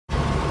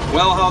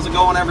Well, how's it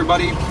going,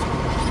 everybody?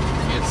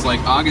 It's like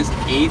August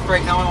 8th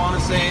right now, I want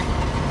to say.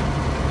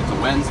 It's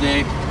a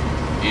Wednesday,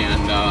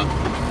 and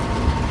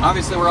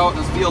obviously we're out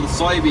in this field of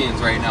soybeans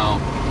right now,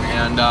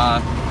 and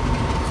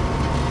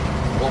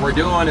what we're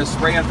doing is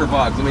spraying for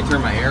bugs. Let me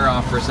turn my air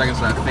off for a second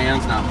so that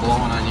fan's not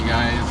blowing on you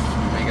guys,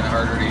 making it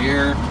harder to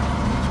hear.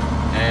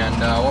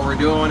 And what we're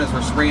doing is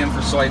we're spraying for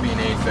soybean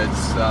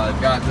aphids. It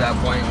got to that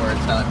point where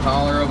it's not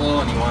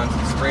tolerable and he wants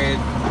it sprayed.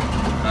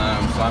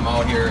 So I'm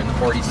out here in the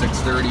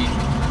 4630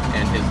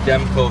 and his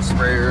Demco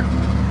sprayer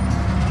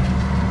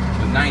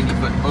with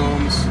 90-foot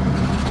booms,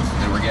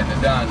 and we're getting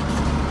it done.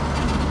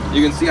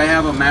 You can see I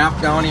have a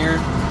map down here.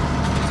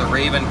 It's a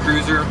Raven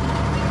Cruiser.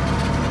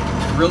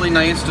 Really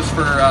nice just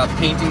for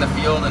painting the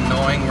field and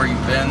knowing where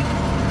you've been,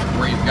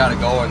 where you've got to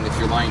go, and if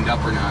you're lined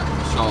up or not.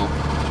 So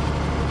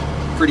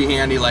pretty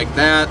handy like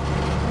that.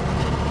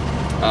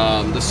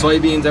 The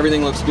soybeans,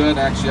 everything looks good.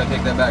 Actually, I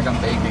take that back. I'm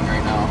baking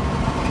right now.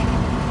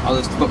 I'll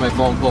just put my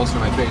phone closer to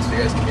my face so you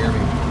guys can hear me.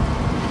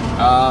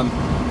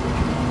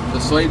 The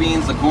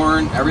soybeans, the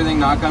corn, everything,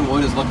 knock on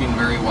wood, is looking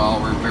very well.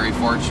 We're very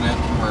fortunate.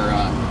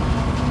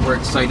 We're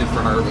excited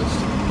for harvest.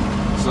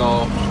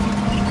 So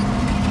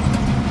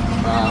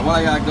what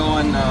I got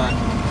going,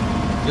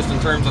 just in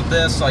terms of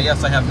this, so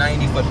yes, I have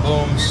 90-foot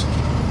booms.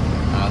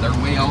 They're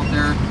way out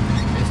there.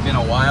 It's been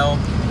a while.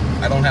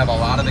 I don't have a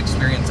lot of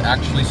experience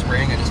actually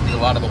spraying. I just did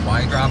a lot of the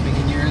Y dropping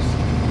in years.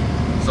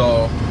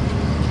 So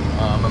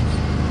I'm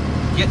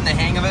getting the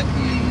hang of it,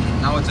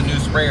 and now it's a new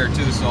sprayer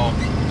too, so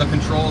the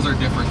controls are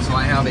different. So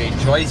I have a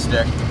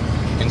joystick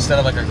instead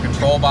of like a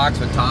control box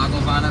with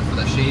toggles on it for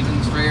the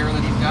shaving sprayer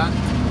that you've got.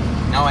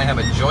 Now I have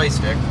a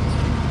joystick.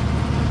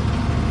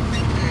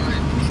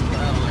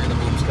 The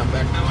booms come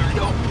back now. There we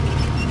go.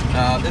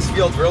 This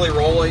field's really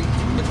rolling.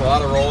 It's a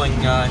lot of rolling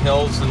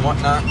hills and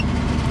whatnot.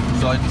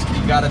 So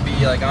you got to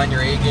be like on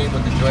your A game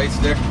with the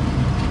joystick,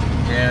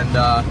 and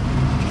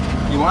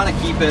you want to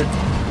keep it,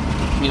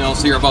 you know,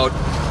 so you're about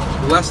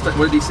less than,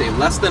 what did he say,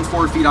 less than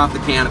 4 feet off the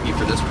canopy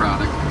for this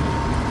product.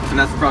 And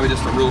that's probably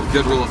just a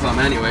good rule of thumb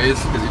anyways,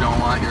 because you don't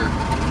want your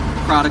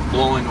product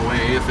blowing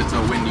away if it's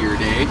a windier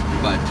day.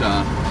 But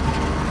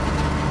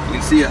you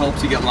can see it helps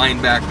you get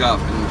lined back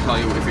up and tell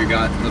you if you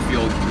got the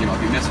field, you know,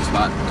 if you miss a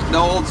spot. The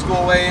old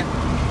school way,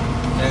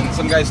 and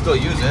some guys still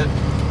use it,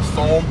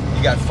 foam.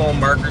 You got foam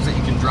markers that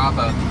you can drop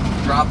a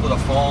droplet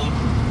of foam,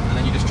 and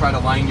then you just try to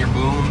line your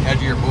boom,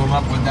 edge of your boom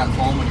up with that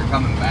foam when you're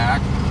coming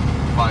back.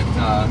 But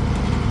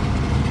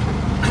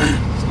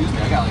excuse me,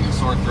 I got like a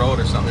sore throat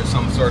or something. There's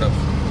some sort of,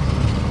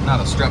 not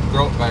a strep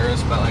throat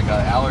virus, but like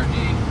an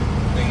allergy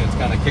thing that's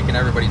kind of kicking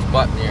everybody's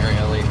butt in the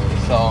area lately.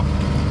 So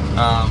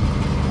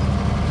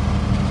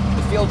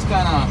the field's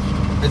kind of,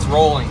 it's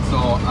rolling. So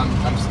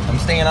I'm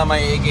staying on my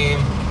A game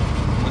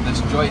with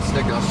this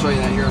joystick. I'll show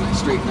you that here on a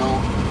straight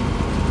note.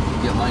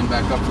 Get lined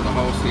back up for the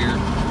house here.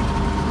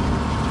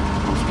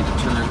 Wants me to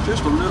turn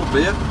just a little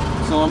bit.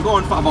 So I'm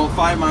going about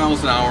 5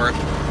 miles an hour.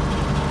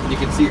 You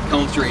can see it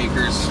counts your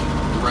acres.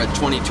 We're at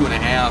 22 and a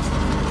half.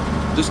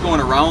 Just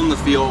going around the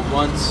field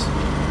once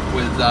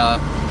with the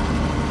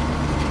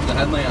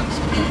headlands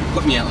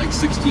put me at like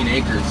 16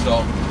 acres.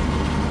 So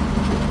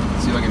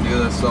let's see if I can do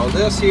this. So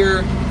this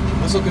here,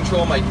 this will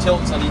control my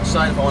tilts on each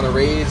side if I want to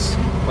raise.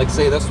 Like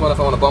say this one, if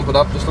I want to bump it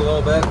up just a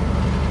little bit,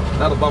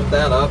 that'll bump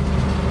that up.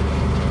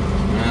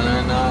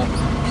 And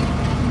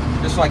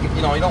then just like,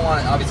 you know, you don't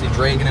want it obviously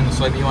dragging in the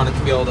soybean. You want it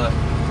to be able to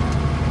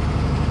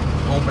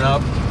open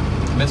up,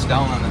 miss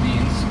down on the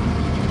beans.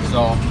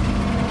 So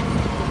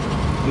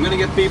I'm gonna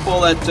get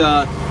people that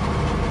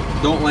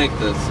don't like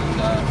this,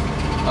 and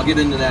I'll get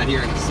into that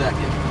here in a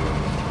second.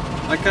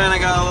 I kind of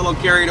got a little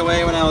carried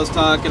away when I was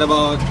talking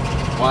about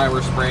why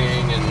we're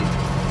spraying and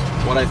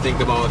what I think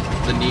about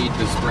the need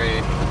to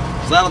spray.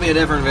 So that'll be a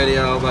different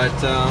video, but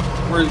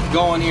we're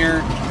going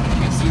here.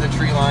 You can see the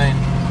tree line.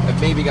 I've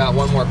maybe got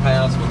one more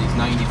pass with these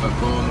 90-foot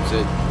booms.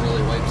 It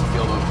really wipes the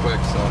field up quick.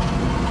 So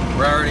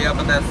we're already up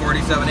at that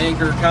 47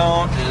 acre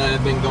count, and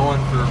I've been going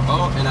for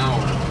about an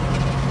hour.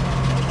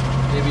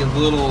 Maybe a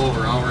little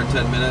over, hour and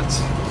 10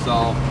 minutes. So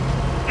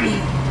I'm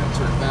gonna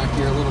turn back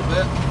here a little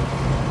bit.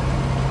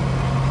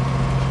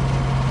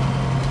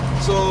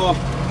 So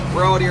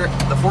we're out here.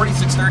 The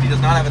 4630 does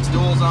not have its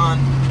duals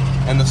on,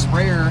 and the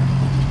sprayer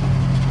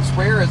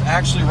is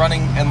actually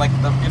running, and like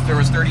if there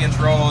was 30-inch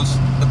rows,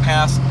 the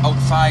pass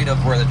outside of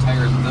where the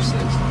tires of this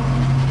is.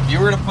 If you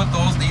were to put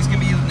those, these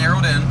can be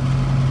narrowed in,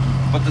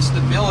 but the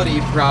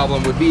stability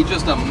problem would be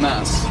just a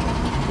mess.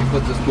 We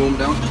put this boom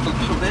down just a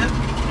little bit.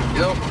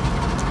 Yep.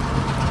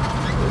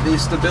 The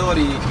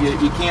stability,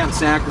 you can't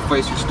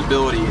sacrifice your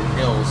stability in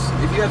hills.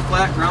 If you had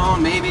flat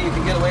ground, maybe you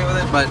could get away with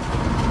it, but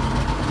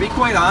to be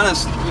quite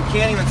honest, you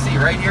can't even see.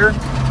 Right here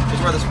is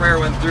where the sprayer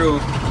went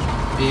through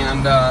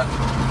and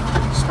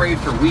sprayed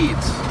for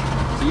weeds.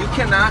 So you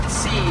cannot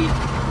see.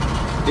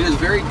 It is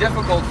very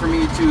difficult for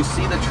me to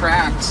see the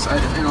tracks.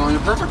 You know, in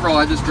a perfect world,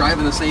 I just drive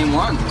in the same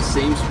one, the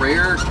same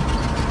sprayer,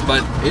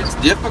 but it's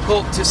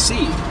difficult to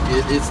see.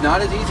 It's not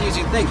as easy as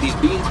you think. These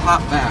beans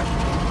pop back.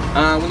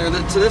 When they're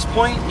to this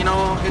point,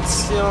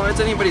 it's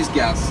anybody's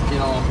guess.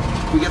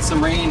 If we get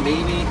some rain,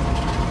 maybe.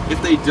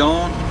 If they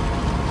don't,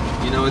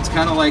 you know, it's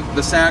kind of like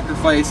the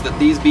sacrifice that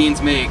these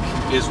beans make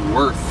is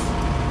worth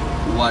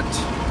what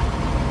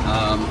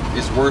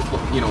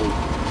you know,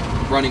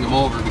 running them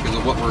over, because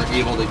of what we're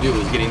able to do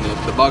is getting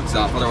the bugs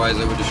off. Otherwise,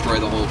 it would destroy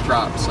the whole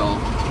crop. So,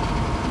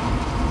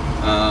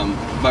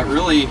 but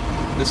really,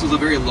 this is a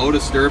very low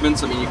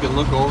disturbance. I mean, you can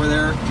look over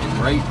there,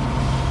 and right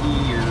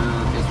here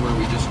is where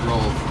we just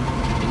drove,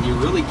 and you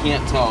really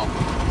can't tell.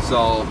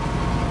 So,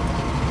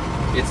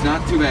 it's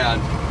not too bad.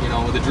 You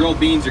know, with the drilled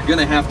beans, you're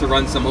gonna have to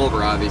run some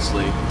over,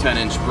 obviously.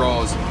 10-inch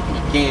rows,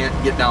 you can't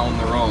get down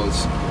the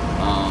rows.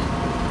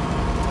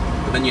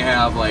 But then you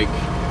have, like,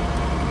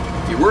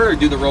 if you were to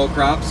do the row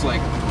crops,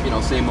 like, you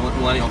know, say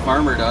Millennial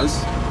Farmer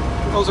does,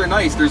 those are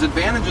nice. There's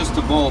advantages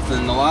to both,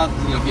 and a lot,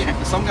 you know, if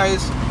you some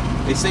guys,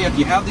 they say if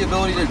you have the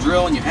ability to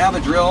drill and you have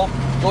a drill,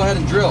 go ahead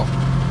and drill.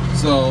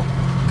 So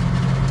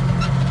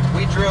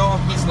we drill.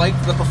 He's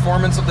liked the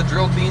performance of the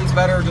drilled beans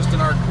better, just in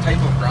our type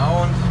of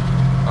ground.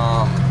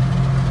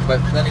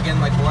 But then again,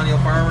 like Millennial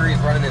Farmer, he's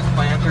running his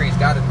planter, he's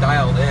got it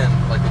dialed in,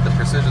 like with the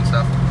precision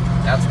stuff.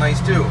 That's nice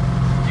too.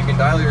 You can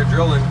dial your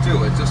drill in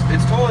too.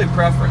 It's totally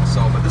preference.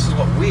 So, but this is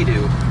what we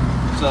do.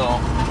 So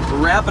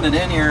we're wrapping it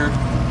in here.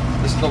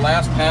 This is the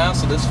last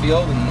pass of this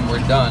field, and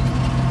we're done.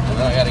 And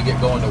then I got to get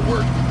going to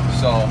work.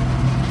 So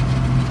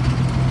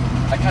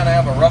I kind of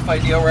have a rough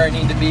idea where I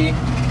need to be,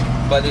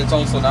 but it's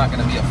also not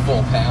going to be a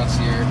full pass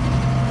here.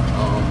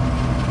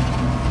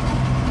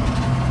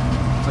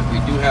 Looks like we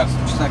do have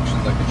some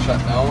sections I could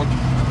shut down,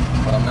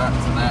 but I'm not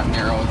to that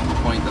narrow to the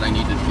point that I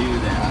need to do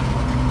that.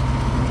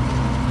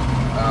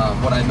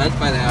 What I meant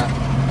by that,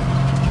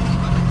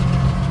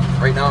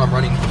 right now I'm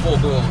running full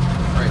boom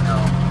right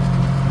now.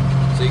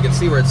 So you can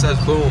see where it says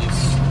booms.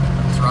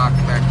 It's rocking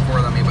back and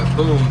forth on me, but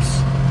booms.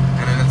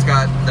 And then it's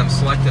got them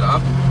selected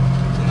up,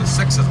 and the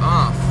 6 is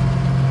off.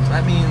 So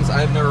that means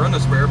I've never run a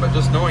sprayer, but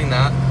just knowing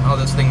that, how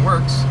this thing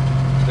works,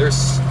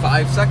 there's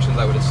 5 sections,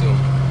 I would assume.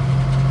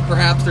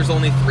 Perhaps there's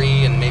only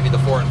 3, and maybe the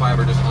 4 and 5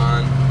 are just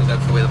on, because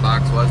that's the way the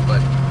box was, but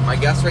my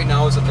guess right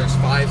now is that there's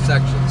 5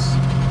 sections.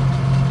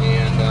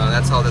 And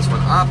that's how this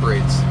one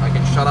operates. I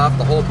can shut off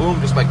the whole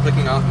boom just by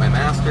clicking off my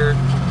master.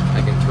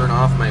 I can turn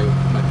off my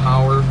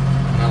power,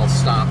 and that'll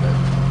stop it.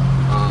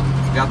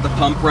 Got the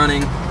pump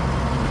running,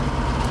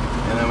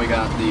 and then we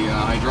got the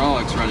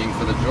hydraulics running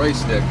for the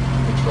joystick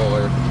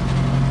controller.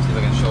 Let's see if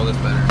I can show this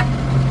better.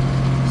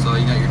 So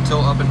you got your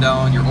tilt up and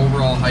down, your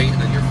overall height,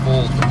 and then your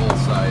fold to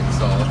both sides.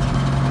 So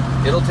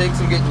it'll take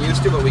some getting used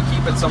to, but we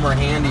keep it somewhere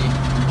handy.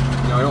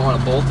 You know, I don't want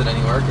to bolt it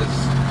anywhere, because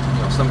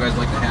some guys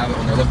like to have it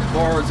when they're looking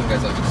forward, some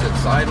guys like to sit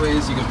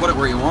sideways. You can put it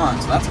where you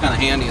want, so that's kind of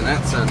handy in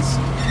that sense.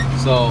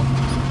 So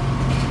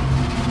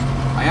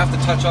I have to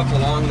touch up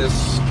around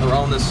this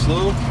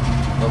slough,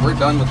 but we're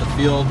done with the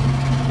field.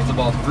 It's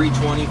about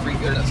 320,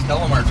 350. That's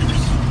telemarkers.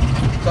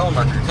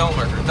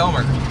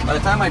 Telemarker. By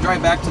the time I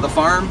drive back to the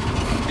farm,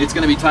 it's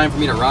going to be time for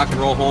me to rock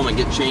and roll home and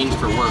get changed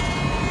for work.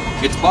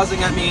 It's buzzing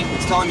at me.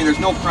 It's telling me there's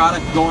no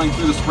product going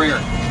through the sprayer.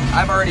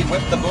 I've already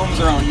whipped the booms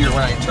around here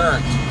when I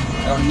turned.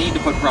 I don't need to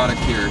put product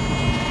here.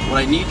 What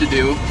I need to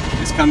do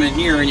is come in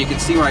here, and you can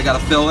see where I got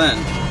to fill in.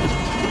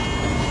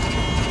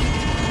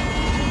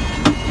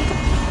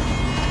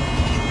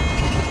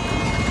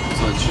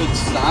 So it should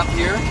stop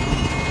here.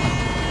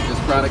 This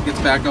product gets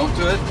back out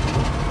to it.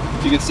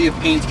 You can see it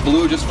paints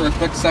blue just for a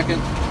quick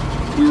second.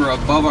 We were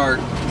above our,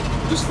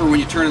 just for when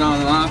you turn it on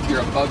and off,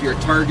 you're above your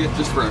target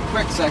just for a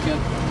quick second.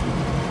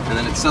 And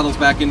then it settles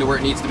back into where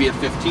it needs to be at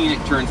 15.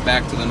 It turns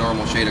back to the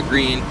normal shade of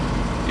green.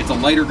 It's a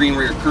lighter green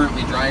where you're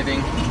currently driving,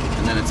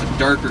 and then it's a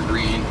darker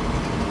green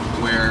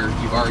where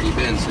you've already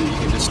been, so you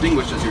can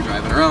distinguish as you're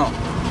driving around.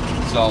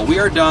 So we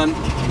are done,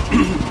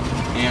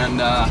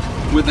 and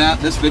with that,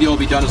 this video will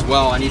be done as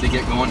well. I need to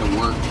get going to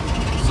work.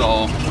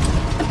 So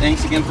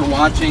thanks again for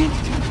watching.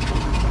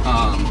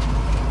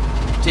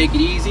 Take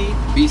it easy,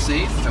 be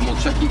safe, and we'll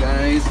check you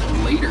guys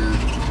later.